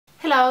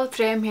Hello,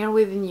 today I'm here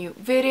with a new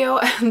video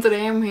and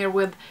today I'm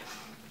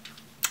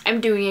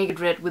doing a Get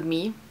Ready With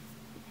Me.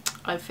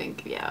 I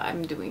think, yeah,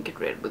 I'm doing Get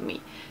Ready With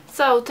Me.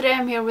 So today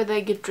I'm here with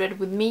a Get Ready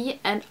With Me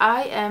and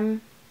I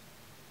am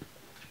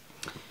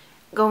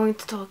going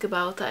to talk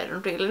about, I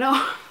don't really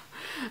know.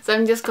 So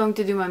I'm just going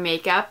to do my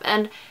makeup,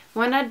 and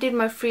when I did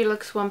my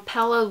Freelux One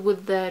palette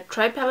with the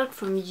Tri palette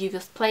from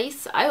Yuga's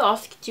Place, I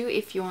asked you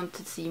if you want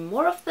to see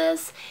more of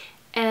this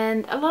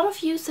and a lot of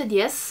you said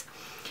yes.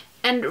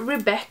 And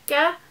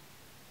Rebecca,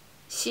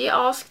 she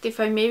asked if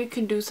I maybe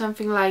could do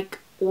something like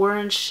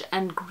orange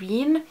and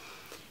green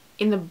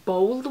in a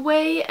bold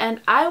way,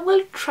 and I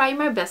will try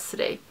my best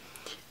today.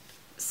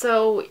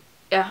 So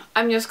yeah,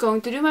 I'm just going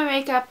to do my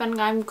makeup and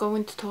I'm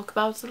going to talk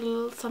about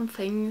some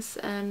things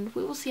and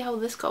we will see how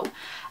this goes.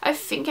 I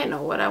think I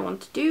know what I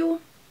want to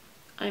do.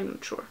 I'm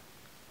not sure.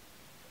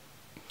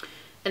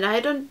 And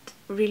I don't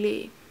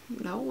really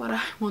know what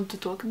I want to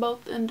talk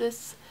about in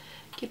this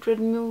Get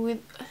Ready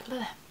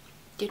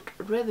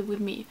With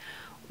Me.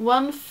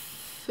 One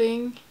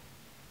thing,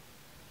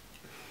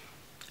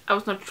 I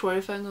was not sure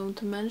if I'm going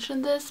to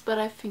mention this, but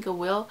I think I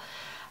will.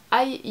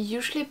 I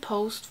usually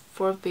post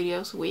 4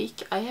 videos a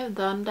week. I have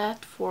done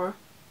that for,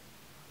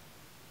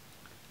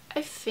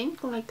 I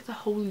think, like the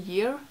whole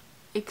year,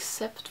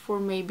 except for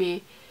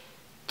maybe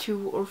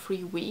 2 or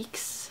 3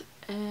 weeks,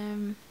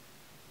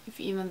 if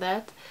even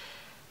that.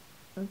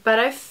 But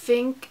I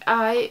think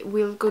I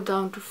will go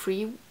down to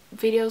 3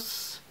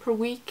 videos per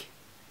week,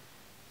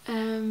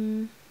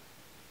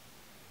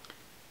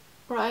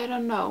 or I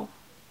don't know.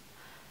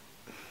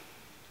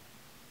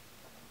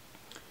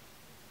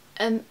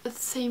 And at the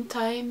same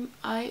time,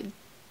 I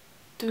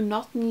do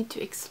not need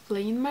to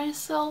explain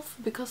myself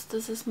because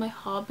this is my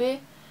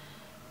hobby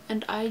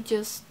and I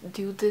just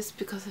do this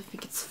because I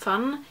think it's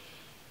fun.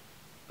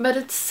 But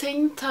at the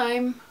same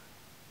time,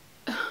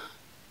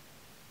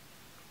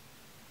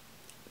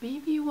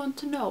 maybe you want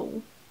to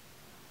know.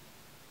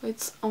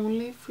 It's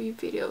only 3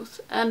 videos,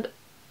 and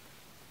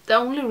the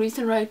only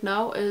reason right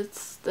now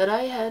is that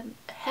I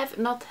have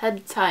not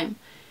had time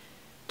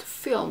to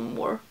film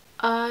more.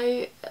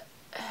 I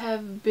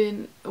have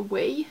been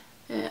away.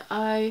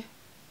 I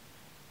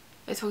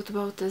talked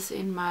about this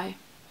in my,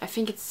 I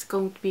think it's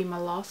going to be my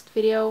last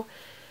video,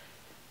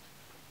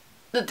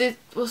 that it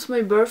was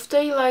my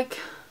birthday, like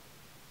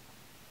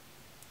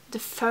the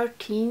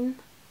 13th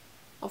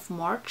of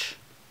March.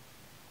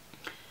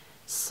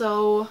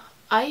 So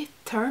I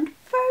turned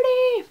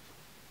 30!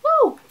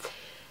 Woo!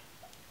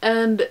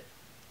 And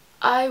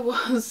I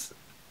was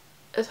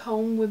at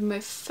home with my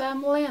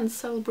family and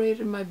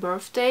celebrated my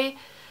birthday,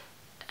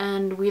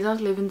 and we don't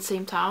live in the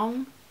same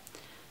town.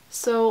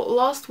 So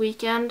last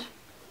weekend,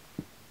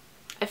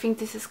 I think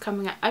this is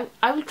coming out.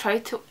 I will try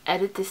to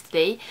edit this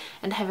today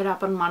and have it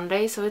up on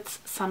Monday, so it's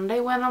Sunday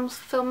when I'm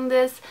filming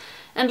this.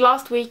 And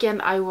last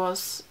weekend I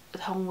was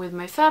at home with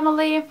my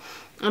family,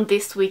 and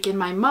this weekend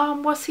my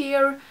mom was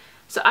here.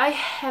 So I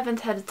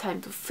haven't had the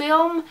time to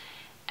film,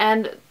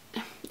 and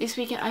this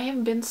weekend I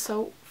have been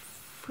so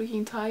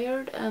freaking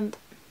tired, and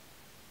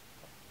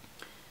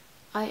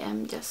I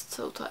am just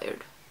so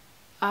tired.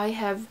 I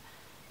have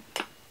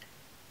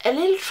a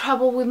little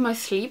trouble with my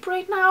sleep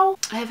right now.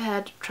 I have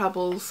had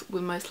troubles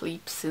with my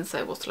sleep since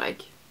I was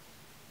like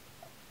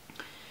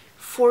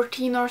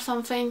 14 or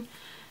something,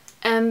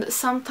 and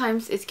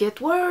sometimes it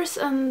gets worse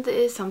and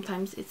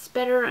sometimes it's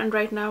better, and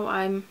right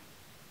now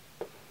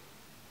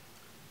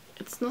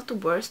it's not the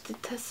worst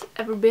it has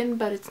ever been,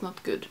 but it's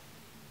not good.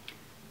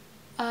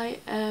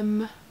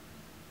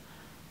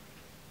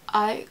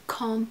 I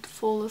can't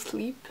fall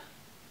asleep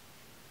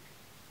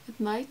at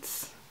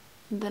nights,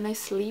 and then I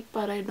sleep,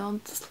 but I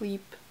don't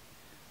sleep.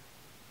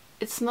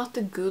 It's not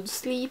a good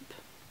sleep.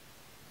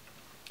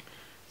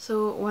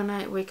 So when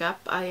I wake up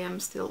I am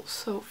still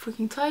so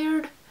freaking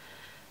tired,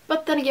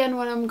 but then again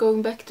when I'm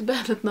going back to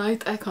bed at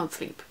night I can't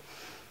sleep.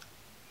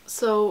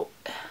 So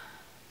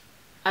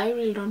I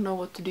really don't know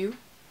what to do,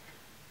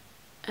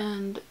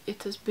 and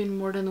it has been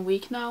more than a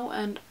week now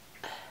and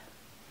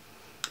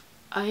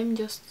I am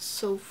just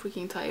so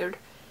freaking tired.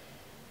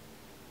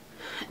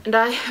 And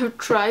I have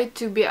tried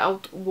to be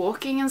out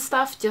walking and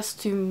stuff just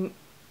to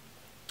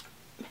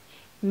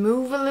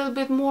move a little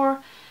bit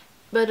more,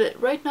 but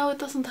right now it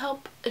doesn't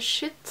help a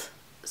shit.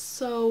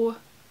 So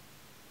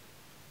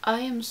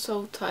I am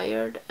so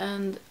tired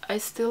and I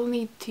still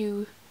need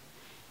to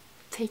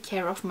take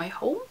care of my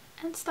home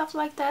and stuff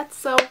like that.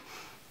 So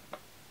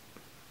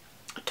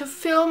to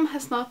film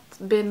has not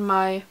been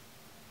my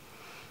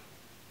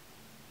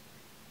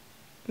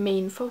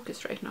main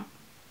focus right now.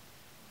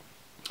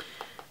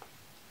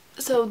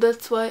 So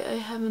that's why I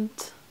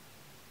haven't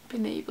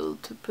been able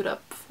to put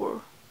up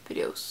 4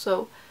 videos.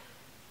 So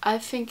I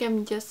think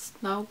I'm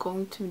just now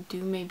going to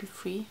do maybe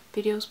 3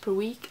 videos per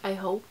week, I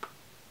hope.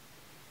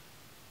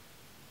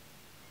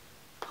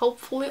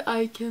 Hopefully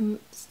I can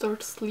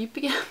start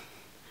sleeping again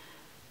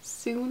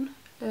soon.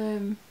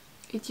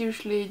 It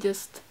usually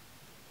just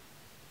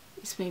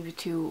is maybe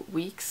 2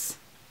 weeks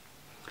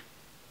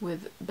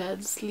with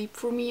bad sleep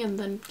for me and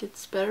then it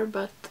gets better,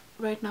 but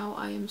right now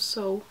I am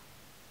so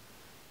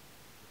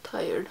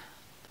tired.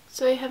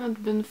 So I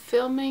haven't been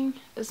filming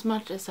as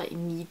much as I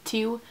need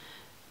to,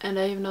 and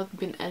I have not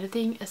been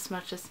editing as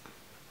much as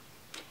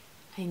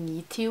I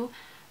need to.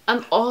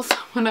 And also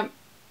when I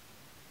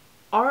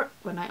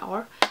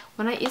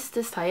is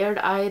this tired,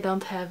 I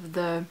don't have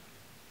the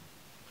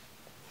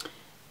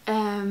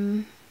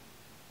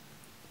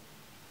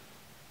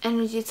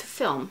energy to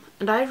film,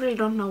 and I really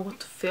don't know what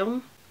to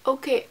film.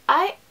 Okay,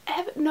 I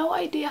have no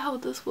idea how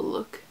this will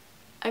look.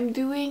 I'm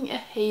doing a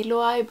halo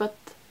eye, but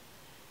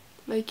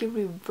like a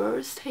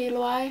reversed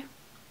halo eye.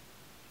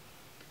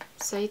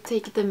 So I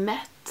take the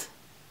matte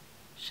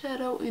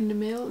shadow in the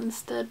middle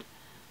instead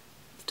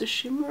of the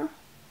shimmer.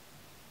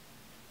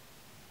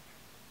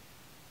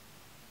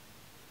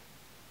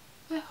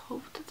 I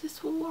hope that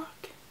this will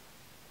work.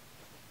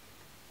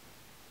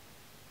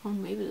 Or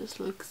maybe this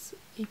looks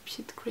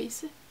apeshit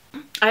crazy.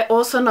 I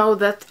also know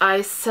that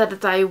I said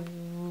that I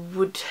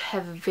would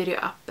have a video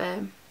up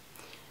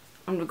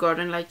on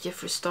regarding like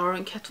Jeffree Star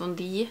and Kat Von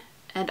D,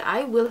 and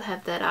I will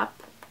have that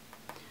up.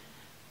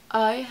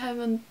 I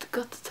haven't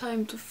got the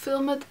time to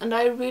film it, and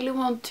I really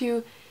want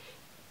to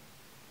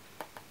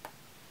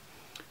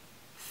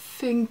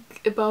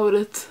think about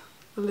it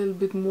a little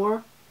bit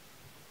more.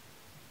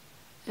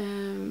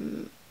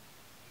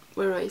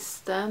 Where I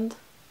stand.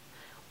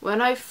 When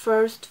I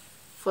first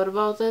thought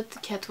about it,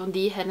 Kat Von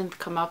D hadn't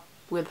come up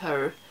with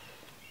her,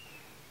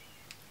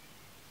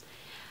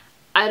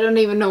 I don't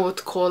even know what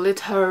to call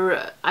it,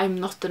 her I'm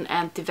not an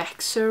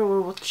anti-vaxxer, or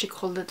what she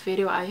called that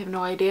video, I have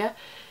no idea.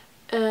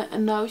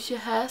 And now she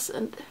has,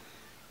 and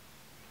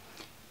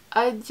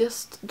I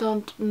just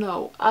don't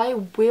know. I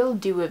will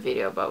do a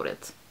video about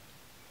it.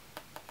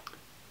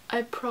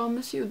 I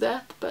promise you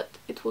that, but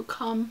it will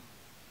come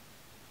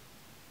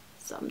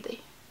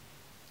someday.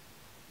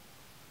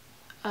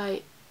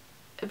 I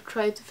have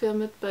tried to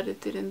film it, but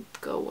it didn't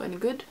go any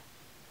good.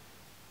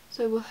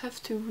 So I will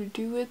have to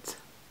redo it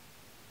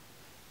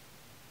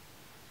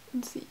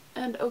and see.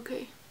 And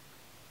okay,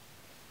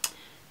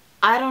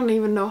 I don't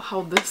even know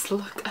how this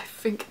look. I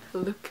think I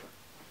look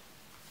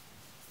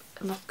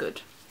not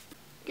good.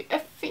 I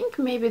think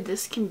maybe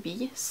this can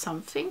be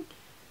something.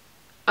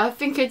 I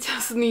think I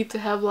just need to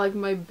have like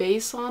my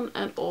base on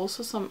and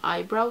also some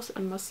eyebrows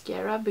and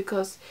mascara,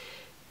 because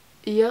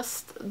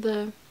just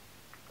the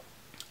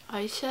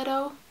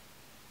eyeshadow,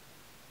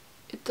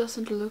 it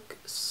doesn't look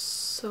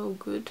so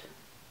good.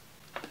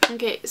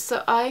 Okay,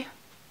 so I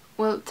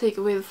will take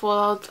away the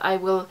fallout. I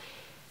will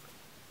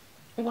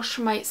wash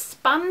my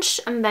sponge,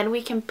 and then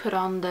we can put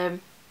on the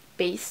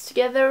base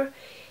together,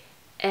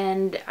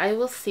 and I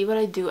will see what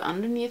I do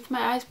underneath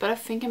my eyes, but I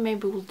think I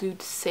maybe will do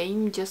the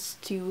same,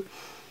 just to,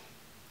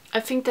 I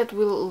think that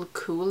will look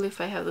cool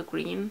if I have the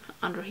green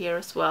under here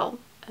as well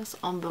as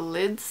on the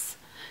lids.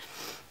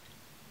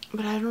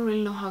 But I don't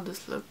really know how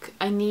this look.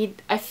 I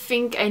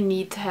think I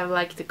need to have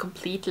like the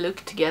complete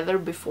look together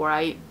before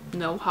I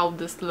know how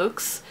this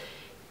looks,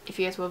 if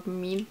you get what I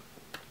mean.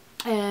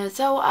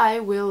 So I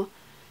will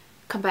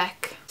come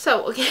back.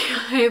 So okay,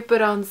 I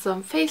put on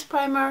some face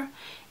primer,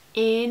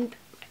 and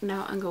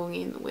now I'm going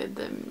in with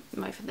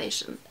my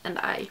foundation, and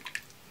I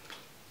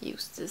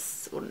use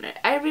this ordinary.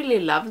 I really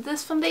love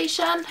this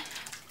foundation,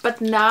 but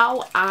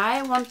now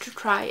I want to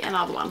try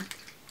another one.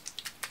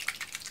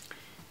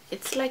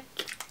 It's like,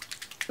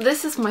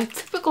 this is my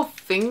typical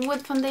thing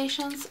with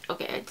foundations.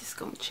 Okay, I just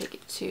gonna shake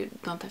it so you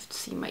don't have to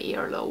see my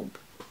earlobe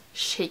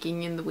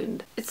shaking in the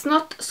wind. It's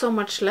not so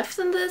much left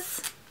in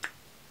this.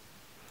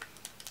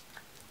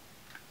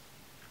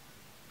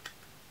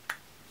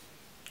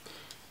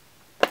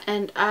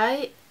 And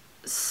I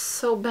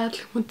so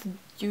badly want to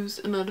use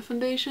another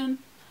foundation.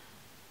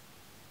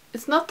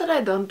 It's not that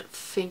I don't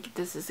think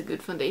this is a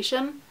good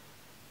foundation,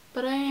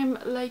 but I am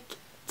like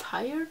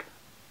tired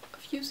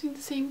of using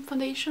the same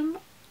foundation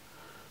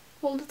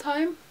all the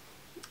time.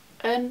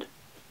 And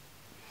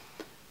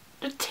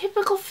the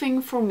typical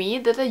thing for me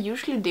that I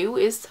usually do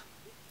is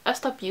I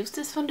stop use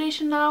this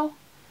foundation now.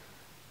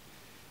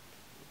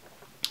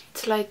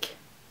 It's like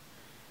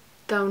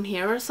down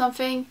here or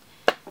something.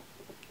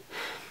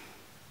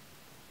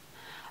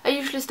 I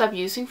usually stop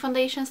using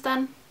foundations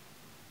then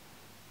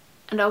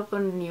and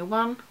open a new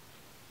one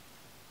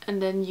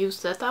and then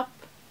use that up,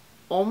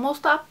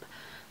 almost up.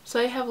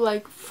 So I have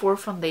like 4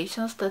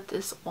 foundations that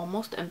is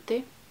almost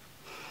empty.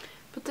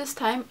 But this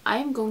time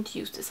I'm going to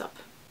use this up.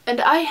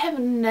 And I have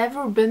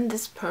never been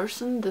this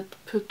person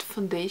that put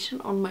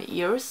foundation on my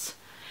ears.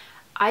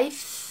 I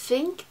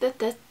think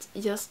that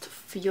just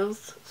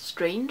feels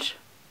strange.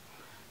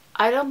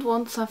 I don't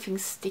want something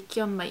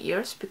sticky on my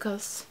ears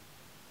because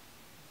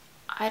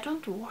I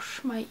don't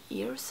wash my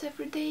ears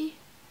every day.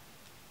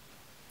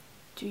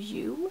 Do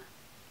you?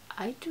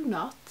 I do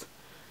not.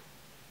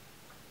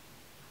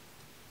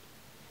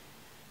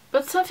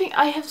 But something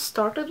I have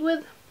started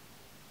with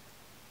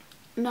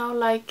now,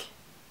 like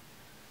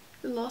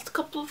the last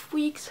couple of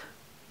weeks,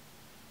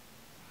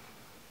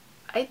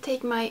 I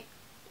take my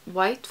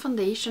white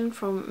foundation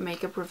from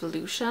Makeup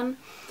Revolution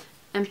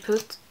and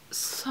put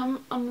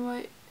some on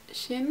my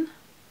chin,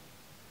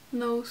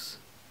 nose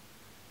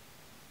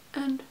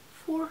and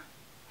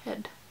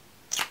forehead.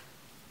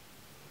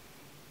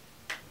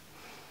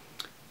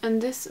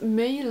 And this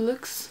may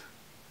looks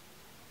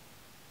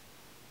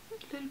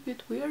a little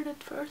bit weird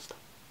at first.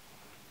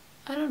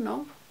 I don't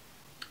know.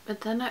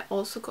 But then I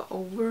also go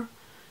over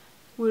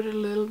with a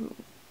little...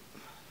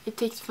 It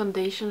takes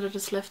foundation that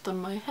is left on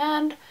my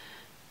hand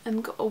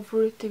and go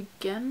over it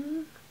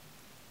again.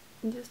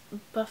 And just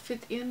buff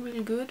it in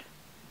real good.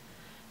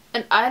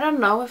 And I don't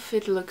know if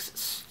it looks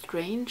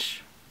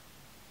strange.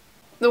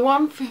 The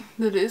one thing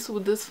that is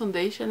with this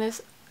foundation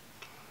is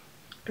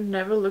it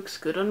never looks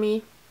good on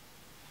me.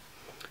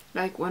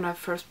 Like when I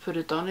first put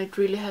it on, it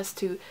really has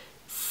to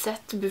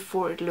set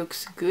before it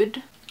looks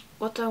good.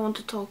 What do I want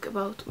to talk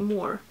about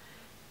more?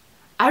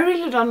 I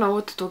really don't know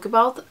what to talk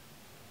about,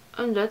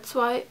 and that's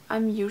why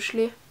I'm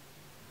usually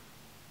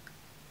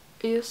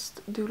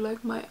just do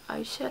like my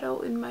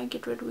eyeshadow in my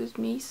Get Ready With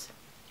Me's.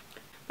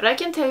 But I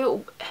can tell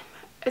you,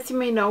 as you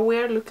may know, we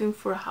are looking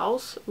for a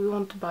house. We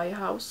want to buy a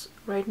house.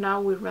 Right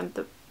now we rent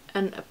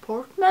an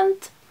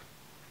apartment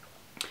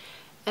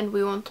and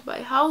we want to buy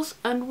a house,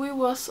 and we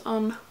was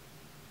on...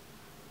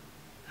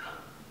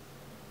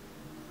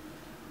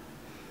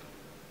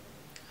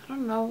 I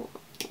don't know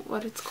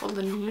what it's called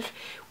in English.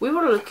 We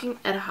were looking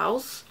at a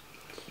house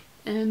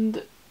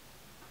and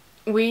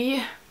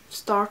we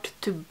started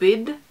to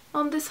bid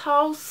on this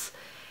house,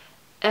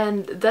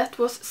 and that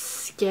was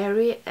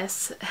scary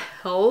as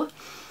hell.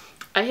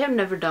 I have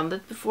never done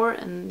that before,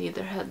 and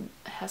neither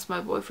has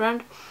my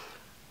boyfriend,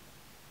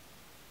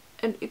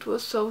 and it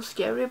was so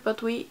scary,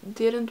 but we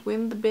didn't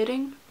win the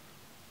bidding.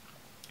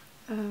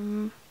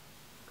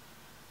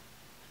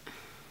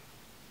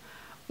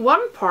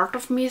 One part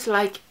of me is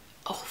like,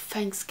 oh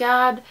thanks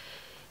God,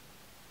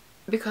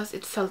 because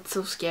it felt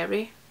so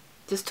scary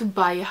just to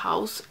buy a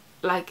house,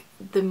 like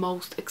the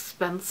most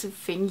expensive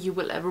thing you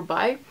will ever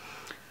buy.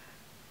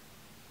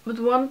 But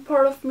one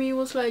part of me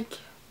was like,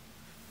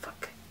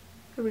 fuck,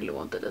 I really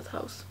wanted that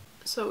house.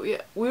 So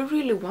yeah, we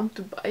really want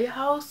to buy a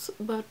house,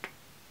 but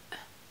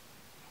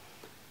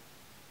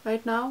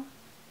right now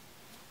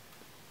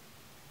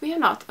we are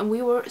not. And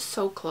we were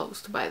so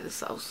close to buy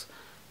this house,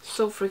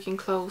 so freaking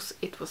close,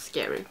 it was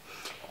scary.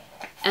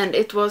 And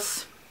it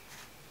was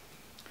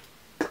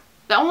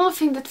the only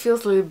thing that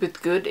feels a little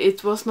bit good.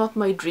 It was not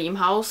my dream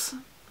house,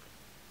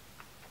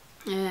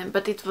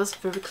 but it was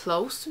very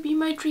close to be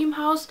my dream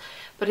house.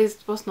 But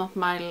it was not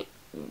my...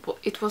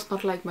 It was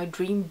not like my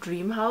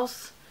dream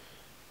house.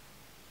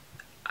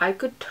 I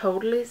could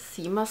totally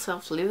see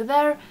myself live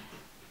there.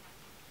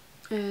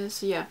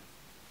 So yeah.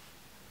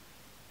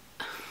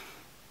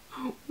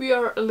 We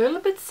are a little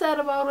bit sad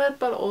about it,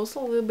 but also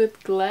a little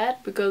bit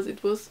glad, because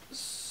it was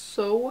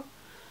so...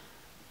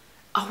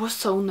 I was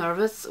so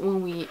nervous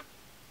when we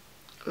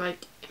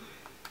like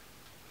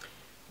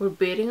were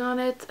bidding on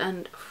it,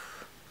 and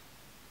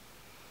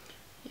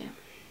yeah.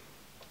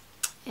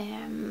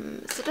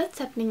 So that's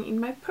happening in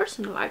my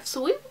personal life.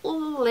 So we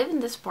will live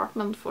in this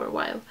apartment for a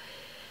while,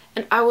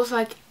 and I was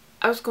like,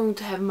 I was going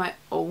to have my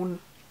own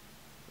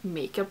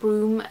makeup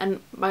room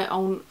and my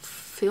own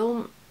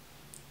film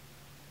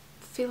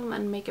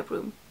and makeup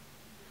room,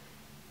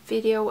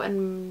 video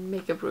and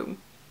makeup room,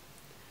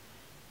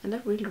 and I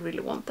really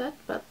want that,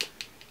 but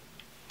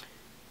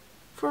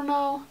for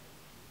now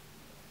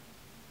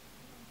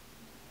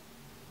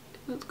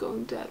it's not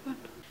going to happen.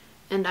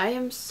 And I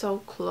am so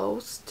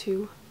close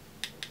to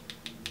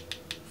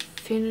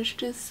finish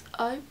this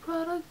eye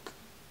product.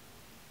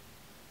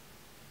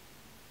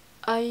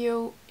 I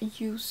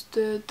used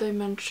the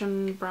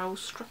Dimension Brow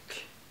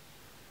Struck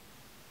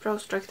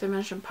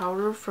Dimension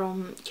Powder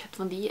from Kat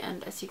Von D,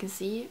 and as you can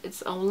see,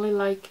 it's only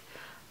like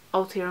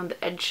out here on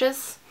the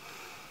edges,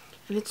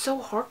 and it's so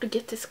hard to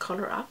get this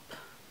color up.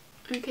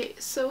 Okay,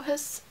 so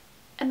has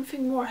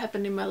anything more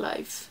happened in my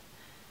life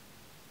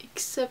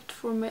except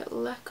for my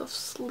lack of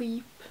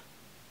sleep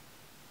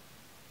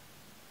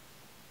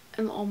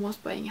and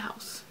almost buying a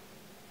house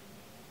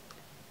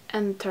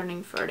and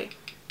turning 30?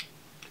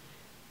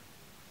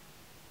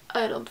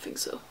 I don't think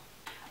so.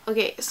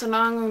 Okay, so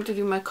now I'm going to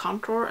do my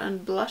contour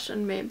and blush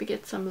and maybe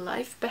get some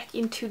life back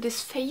into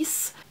this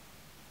face.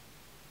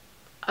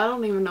 I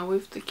don't even know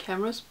if the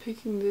camera's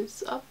picking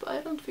this up. I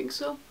don't think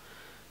so.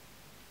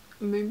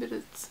 Maybe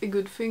that's a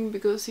good thing,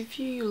 because if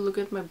you look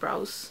at my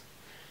brows,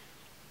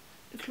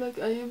 it's like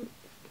I am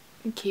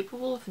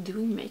incapable of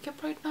doing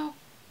makeup right now.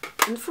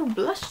 And for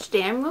blush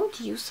today, I'm going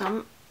to use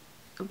a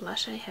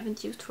blush I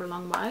haven't used for a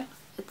long while.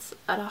 It's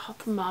Ada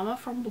Hot Mama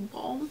from the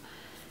Balm.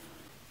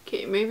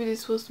 Okay, maybe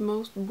this was the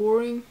most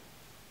boring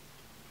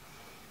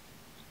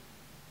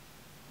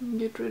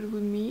Get Ready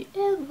With Me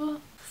ever.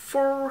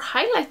 For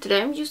highlight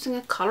today, I'm using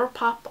a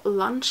Colourpop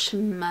Lunch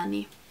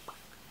Money.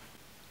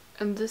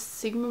 And this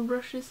Sigma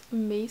brush is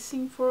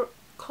amazing for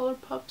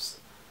Colourpops.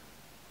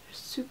 They're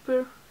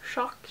super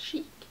shock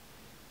chic.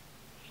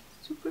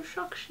 Super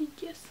shock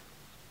chic, yes.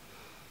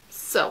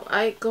 So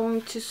I'm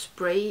going to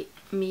spray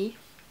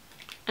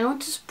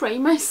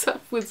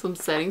myself with some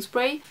setting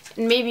spray.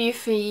 And maybe you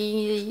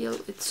feel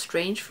it's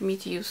strange for me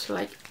to use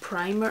like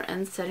primer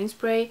and setting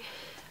spray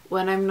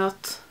when I'm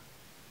not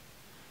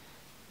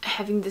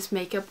having this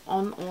makeup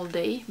on all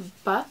day,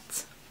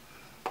 but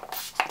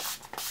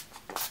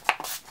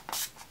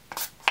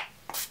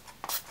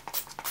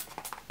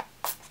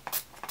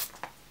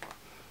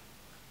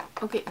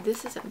Okay,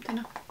 this is empty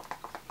now.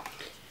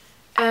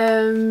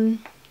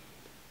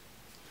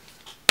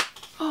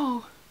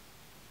 Oh,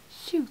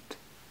 shoot.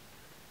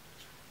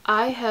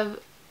 I have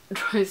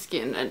dry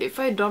skin, and if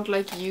I don't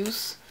like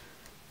use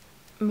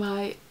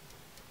my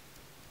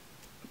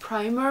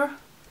primer,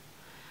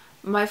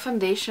 my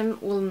foundation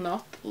will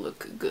not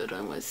look good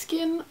on my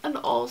skin, and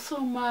also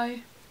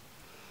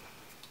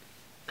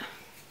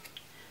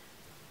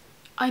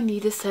I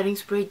need a setting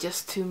spray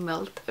just to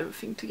melt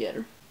everything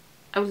together.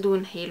 I will do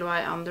an halo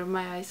eye under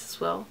my eyes as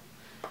well.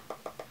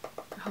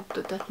 I hope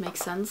that makes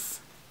sense.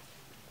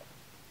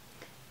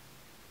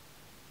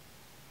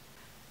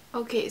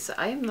 Okay, so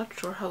I am not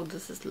sure how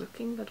this is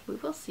looking, but we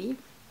will see.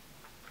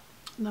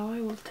 Now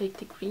I will take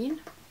the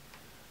green.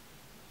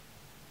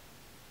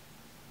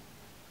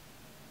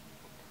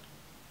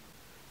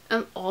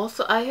 And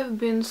also I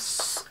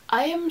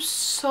am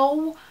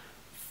so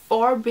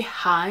far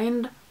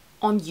behind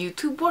on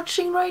YouTube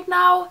watching right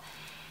now.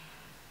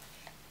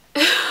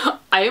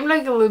 I am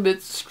like a little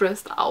bit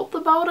stressed out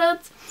about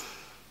it,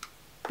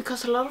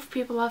 because a lot of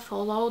people I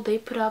follow, they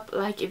put up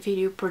like a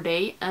video per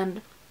day,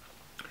 and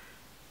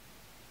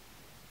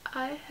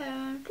I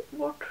haven't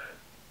watched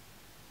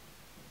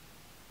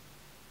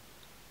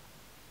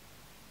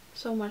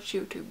so much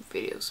YouTube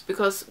videos,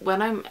 because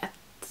when I'm at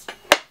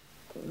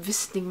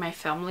visiting my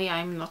family,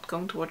 I'm not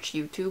going to watch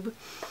YouTube,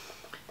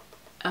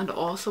 and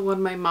also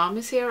when my mom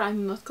is here,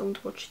 I'm not going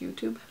to watch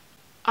YouTube.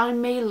 I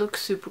may look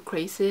super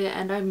crazy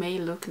and I may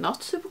look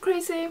not super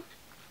crazy.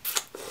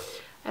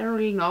 I don't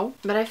really know,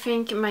 but I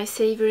think my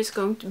savior is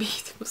going to be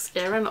the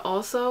mascara, and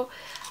also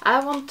I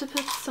want to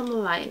put some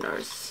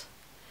liners.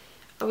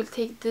 I will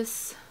take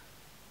this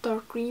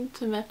dark green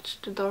to match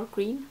the dark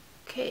green.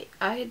 Okay,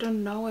 I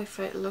don't know if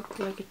I look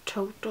like a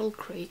total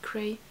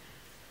cray-cray.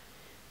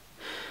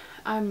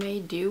 I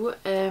may do.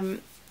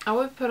 I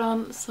will put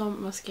on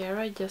some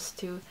mascara just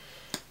to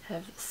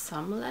have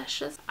some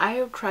lashes. I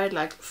have tried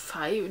like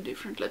 5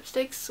 different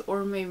lipsticks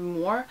or maybe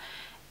more,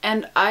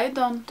 and I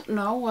don't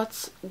know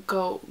what's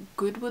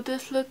good with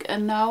this look,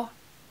 and now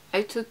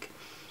I took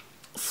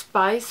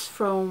Spice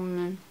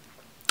from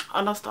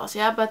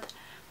Anastasia, but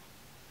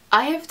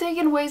I have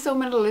taken away so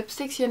many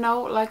lipsticks, you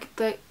know, like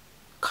the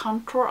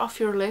contour of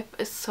your lip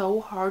is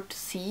so hard to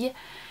see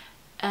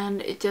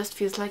and it just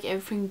feels like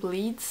everything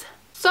bleeds.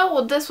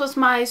 So this was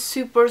my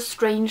super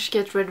strange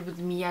get ready with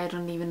me. I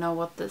don't even know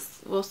what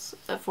this was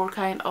for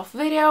kind of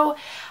video.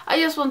 I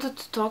just wanted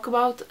to talk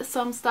about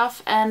some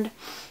stuff, and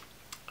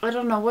I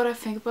don't know what I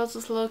think about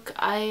this look.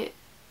 I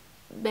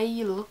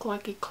may look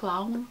like a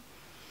clown.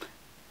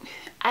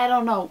 I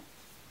don't know.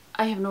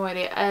 I have no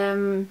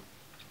idea.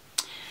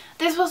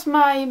 This was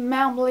my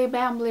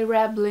mambly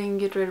rambling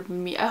get ready with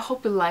me. I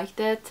hope you liked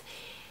it.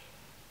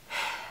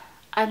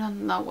 I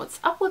don't know what's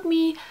up with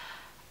me.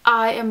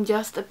 I am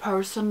just a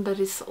person that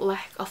is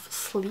lack of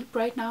sleep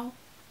right now.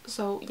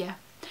 So yeah,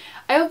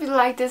 I hope you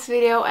liked this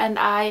video, and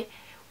I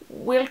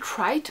will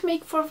try to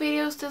make 4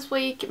 videos this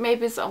week.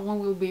 Maybe some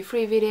will be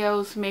 3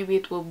 videos, maybe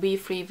it will be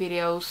 3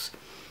 videos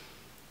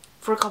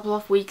for a couple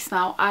of weeks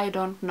now. I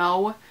don't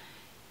know.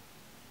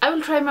 I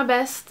will try my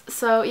best.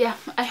 So yeah,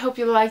 I hope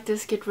you liked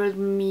this get rid of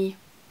me,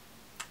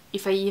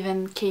 if I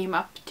even came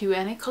up to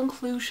any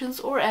conclusions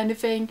or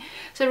anything.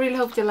 So I really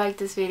hope you liked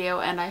this video,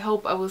 and I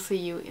hope I will see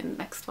you in the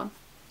next one.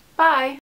 Bye!